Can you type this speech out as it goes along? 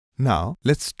Now,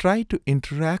 let's try to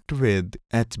interact with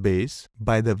HBase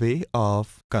by the way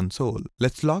of console.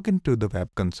 Let's log into the web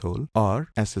console or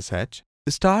SSH.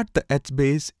 Start the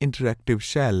HBase interactive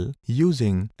shell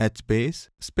using HBase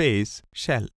space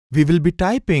shell. We will be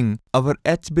typing our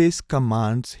HBase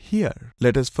commands here.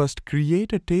 Let us first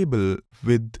create a table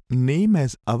with name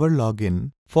as our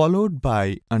login, followed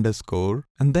by underscore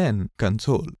and then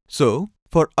console. So,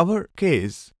 for our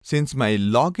case, since my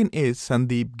login is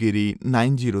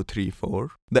sandeepgiri9034,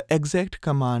 the exact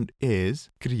command is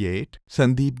create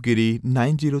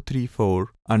sandeepgiri9034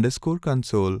 underscore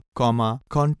console, comma,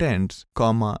 contents,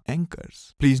 comma,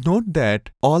 anchors. Please note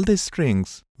that all the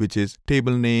strings, which is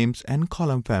table names and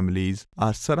column families,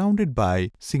 are surrounded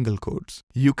by single quotes.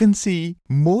 You can see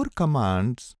more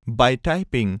commands by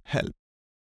typing help.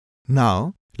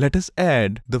 Now, let us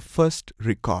add the first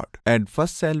record. Add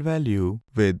first cell value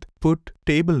with put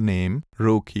table name,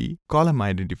 row key, column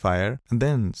identifier, and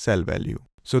then cell value.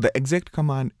 So the exact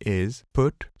command is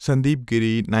put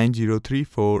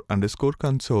sandeepgiri9034 underscore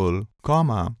console,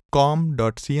 comma,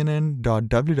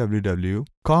 com.cnn.www,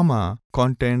 comma,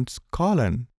 contents,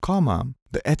 colon, comma,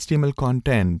 the HTML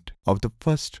content of the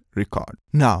first record.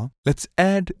 Now, let's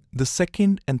add the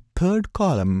second and third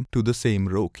column to the same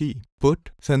row key.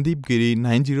 Put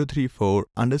sandeepgiri9034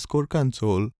 underscore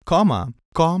console, comma,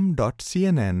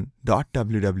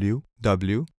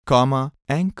 com.cnn.www, comma,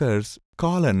 anchors,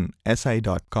 colon,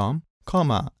 si.com,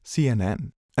 comma,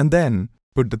 cnn. And then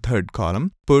put the third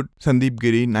column, put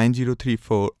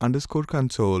sandeepgiri9034 underscore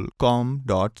console,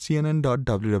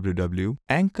 com.cnn.www,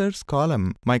 anchors,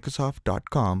 column,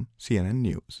 microsoft.com, cnn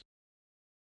news.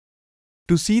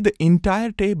 To see the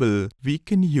entire table, we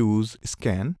can use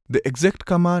scan. The exact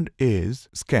command is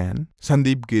scan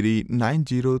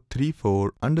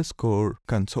sandeepgiri9034 underscore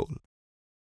console.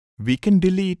 We can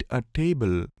delete a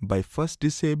table by first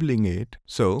disabling it.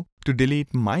 So, to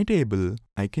delete my table,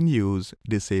 I can use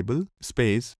disable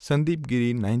space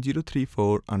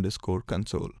sandeepgiri9034 underscore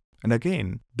console. And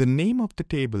again, the name of the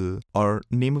table or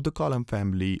name of the column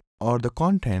family or the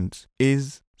contents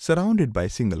is surrounded by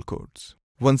single quotes.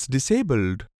 Once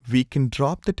disabled, we can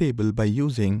drop the table by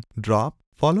using drop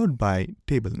followed by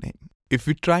table name. If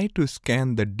we try to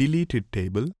scan the deleted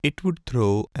table, it would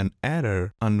throw an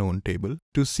error unknown table.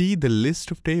 To see the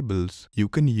list of tables, you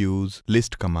can use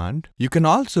list command. You can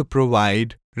also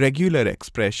provide regular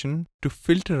expression to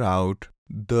filter out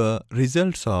the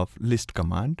results of list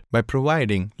command by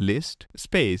providing list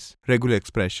space regular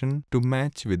expression to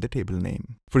match with the table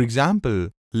name. For example,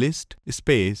 list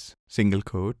space single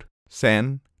quote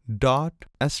san dot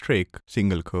asterisk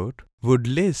single quote would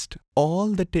list all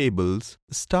the tables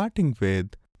starting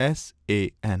with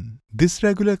SAN. This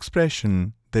regular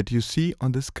expression that you see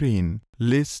on the screen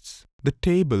lists the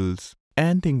tables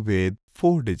ending with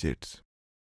 4 digits.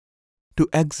 To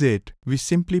exit, we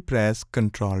simply press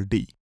Ctrl D.